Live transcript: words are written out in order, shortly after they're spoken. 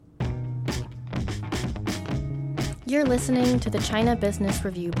You're listening to the China Business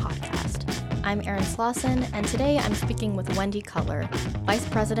Review podcast. I'm Erin Slauson, and today I'm speaking with Wendy Cutler, Vice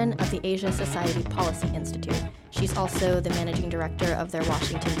President of the Asia Society Policy Institute. She's also the Managing Director of their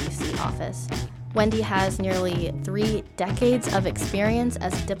Washington, D.C. office. Wendy has nearly 3 decades of experience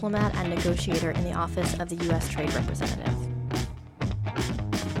as a diplomat and negotiator in the Office of the U.S. Trade Representative.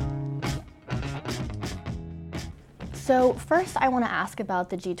 So first, I want to ask about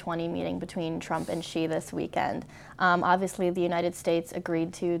the G20 meeting between Trump and Xi this weekend. Obviously, the United States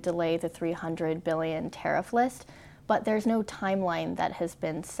agreed to delay the $300 billion tariff list, but there's no timeline that has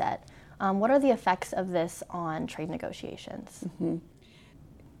been set. What are the effects of this on trade negotiations? Mm-hmm.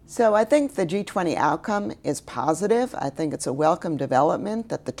 So I think the G20 outcome is positive. I think it's a welcome development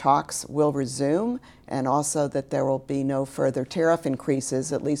that the talks will resume and also that there will be no further tariff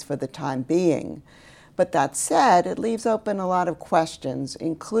increases, at least for the time being. But that said, it leaves open a lot of questions,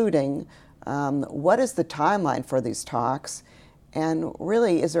 including what is the timeline for these talks? And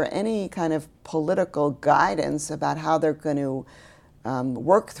really, is there any kind of political guidance about how they're going to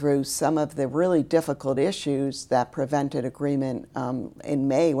work through some of the really difficult issues that prevented agreement in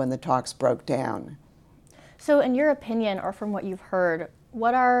May when the talks broke down? So in your opinion, or from what you've heard,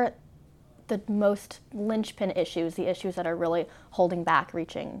 what are the most linchpin issues, the issues that are really holding back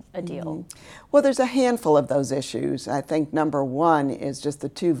reaching a deal? Mm-hmm. Well, there's a handful of those issues. I think number one is just the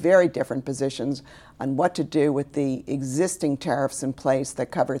two very different positions on what to do with the existing tariffs in place that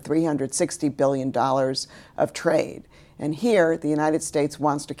cover $360 billion of trade. And here, the United States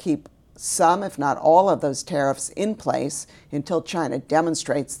wants to keep some, if not all, of those tariffs in place until China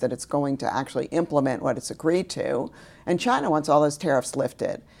demonstrates that it's going to actually implement what it's agreed to. And China wants all those tariffs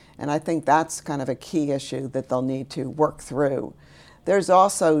lifted. And I think that's kind of a key issue that they'll need to work through. There's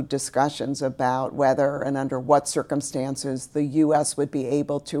also discussions about whether and under what circumstances the U.S. would be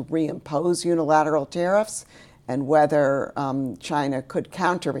able to reimpose unilateral tariffs and whether China could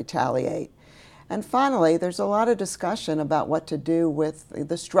counter-retaliate. And finally, there's a lot of discussion about what to do with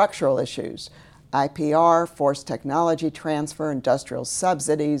the structural issues. IPR, forced technology transfer, industrial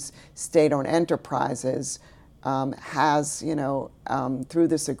subsidies, state-owned enterprises. Through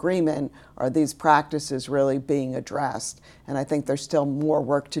this agreement, are these practices really being addressed? And I think there's still more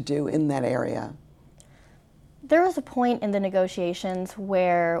work to do in that area. There was a point in the negotiations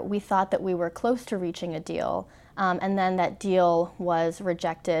where we thought that we were close to reaching a deal, and then that deal was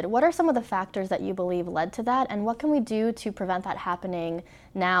rejected. What are some of the factors that you believe led to that, and what can we do to prevent that happening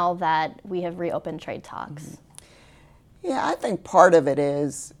now that we have reopened trade talks? Mm-hmm. Yeah, I think part of it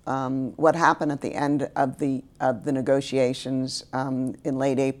is what happened at the end of the negotiations in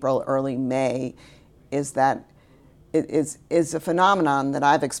late April, early May, is that it is a phenomenon that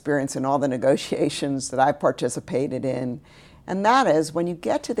I've experienced in all the negotiations that I've participated in, and that is when you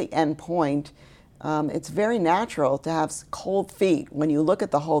get to the end point, it's very natural to have cold feet. When you look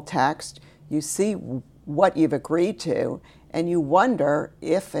at the whole text, you see what you've agreed to, and you wonder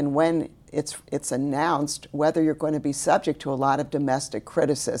if and when it's announced whether you're going to be subject to a lot of domestic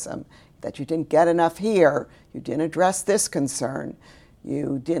criticism, that you didn't get enough here, you didn't address this concern,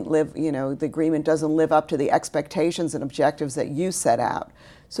 you didn't the agreement doesn't live up to the expectations and objectives that you set out.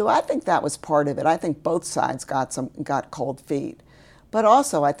 So I think that was part of it. I think both sides got cold feet. But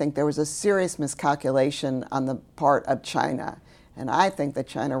also I think there was a serious miscalculation on the part of China. And I think that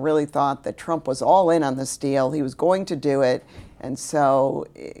China really thought that Trump was all in on this deal. He was going to do it. And so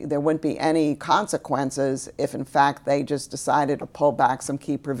there wouldn't be any consequences if, in fact, they just decided to pull back some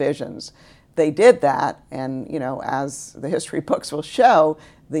key provisions. They did that. And, as the history books will show,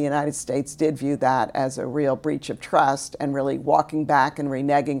 the United States did view that as a real breach of trust and really walking back and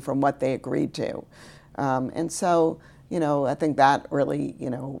reneging from what they agreed to. And so, I think that really,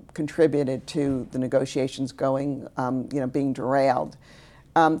 contributed to the negotiations going, being derailed.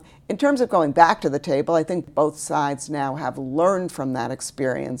 In terms of going back to the table, I think both sides now have learned from that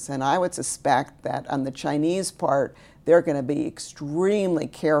experience. And I would suspect that on the Chinese part, they're going to be extremely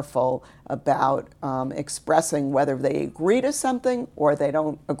careful about expressing whether they agree to something or they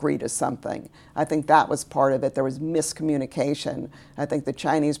don't agree to something. I think that was part of it. There was miscommunication. I think the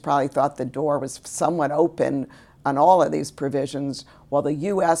Chinese probably thought the door was somewhat open on all of these provisions, while the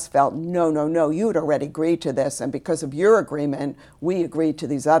U.S. felt, no, you'd already agreed to this, and because of your agreement, we agreed to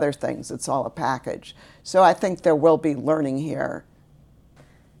these other things. It's all a package. So I think there will be learning here.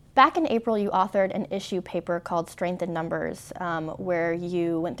 Back in April, you authored an issue paper called Strength in Numbers, where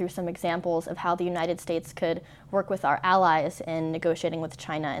you went through some examples of how the United States could work with our allies in negotiating with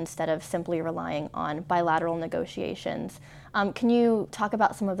China instead of simply relying on bilateral negotiations. Can you talk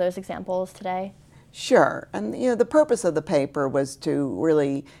about some of those examples today? Sure. And the purpose of the paper was to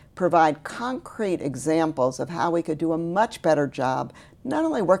really provide concrete examples of how we could do a much better job, not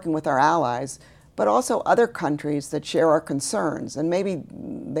only working with our allies, but also other countries that share our concerns. And maybe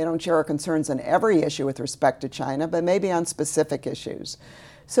they don't share our concerns on every issue with respect to China, but maybe on specific issues.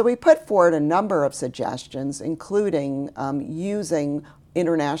 So we put forward a number of suggestions, including using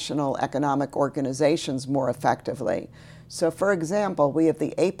international economic organizations more effectively. So for example, we have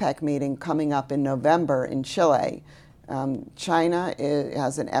the APEC meeting coming up in November in Chile. China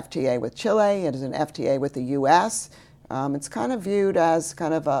has an FTA with Chile, it has an FTA with the US. It's kind of viewed as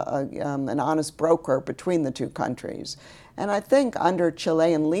kind of an honest broker between the two countries. And I think under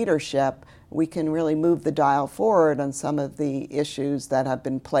Chilean leadership, we can really move the dial forward on some of the issues that have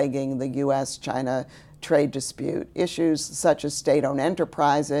been plaguing the US-China trade dispute, issues such as state-owned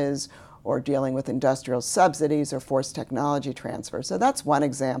enterprises or dealing with industrial subsidies or forced technology transfer. So that's one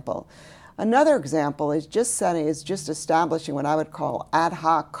example. Another example is just establishing what I would call ad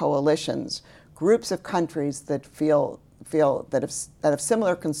hoc coalitions, groups of countries that have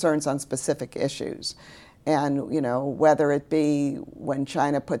similar concerns on specific issues. And whether it be when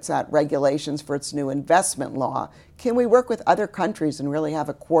China puts out regulations for its new investment law, can we work with other countries and really have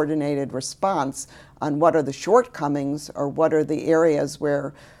a coordinated response on what are the shortcomings or what are the areas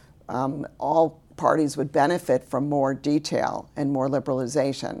where all parties would benefit from more detail and more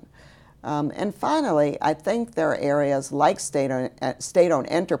liberalization? And finally, I think there are areas like state-owned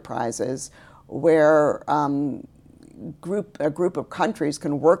enterprises where a group of countries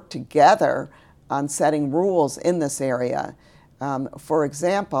can work together on setting rules in this area. For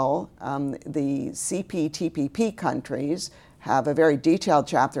example, the CPTPP countries have a very detailed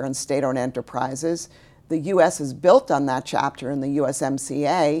chapter on state-owned enterprises. The U.S. has built on that chapter in the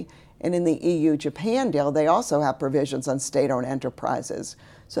USMCA, and in the EU-Japan deal, they also have provisions on state-owned enterprises.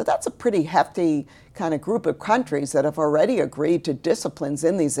 So that's a pretty hefty kind of group of countries that have already agreed to disciplines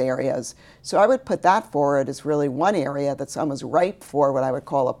in these areas. So I would put that forward as really one area that's almost ripe for what I would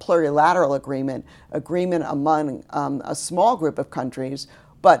call a plurilateral agreement among a small group of countries,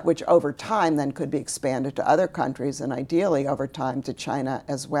 but which over time then could be expanded to other countries and ideally over time to China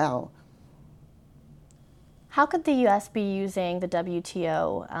as well. How could the U.S. be using the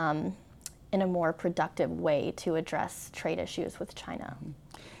WTO in a more productive way to address trade issues with China?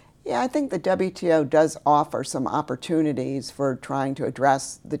 Yeah, I think the WTO does offer some opportunities for trying to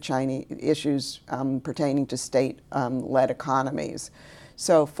address the Chinese issues pertaining to state-led economies.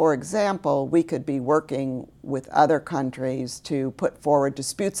 So, for example, we could be working with other countries to put forward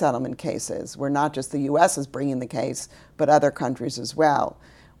dispute settlement cases where not just the U.S. is bringing the case, but other countries as well.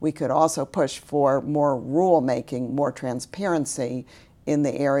 We could also push for more rule-making, more transparency in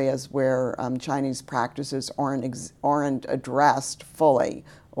the areas where Chinese practices aren't addressed fully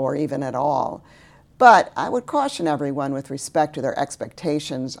or even at all. But I would caution everyone with respect to their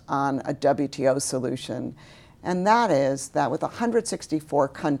expectations on a WTO solution, and that is that with 164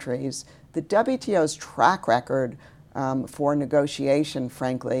 countries, the WTO's track record for negotiation,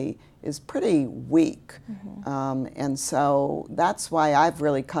 frankly, is pretty weak. And so that's why I've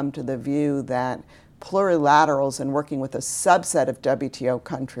really come to the view that plurilaterals and working with a subset of WTO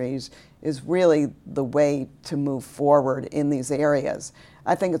countries is really the way to move forward in these areas.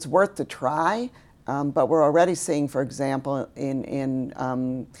 I think it's worth to try, but we're already seeing, for example, in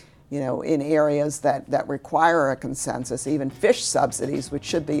areas that require a consensus, even fish subsidies, which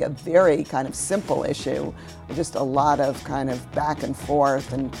should be a very kind of simple issue, just a lot of kind of back and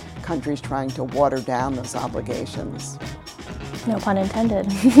forth and countries trying to water down those obligations. No pun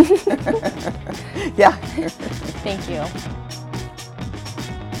intended. Yeah. Thank you.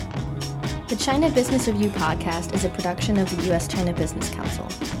 The China Business Review podcast is a production of the U.S.-China Business Council.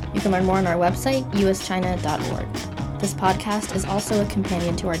 You can learn more on our website, uschina.org. This podcast is also a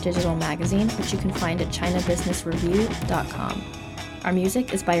companion to our digital magazine, which you can find at chinabusinessreview.com. Our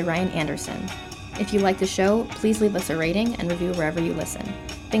music is by Ryan Anderson. If you like the show, please leave us a rating and review wherever you listen.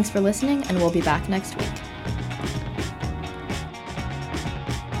 Thanks for listening, and we'll be back next week.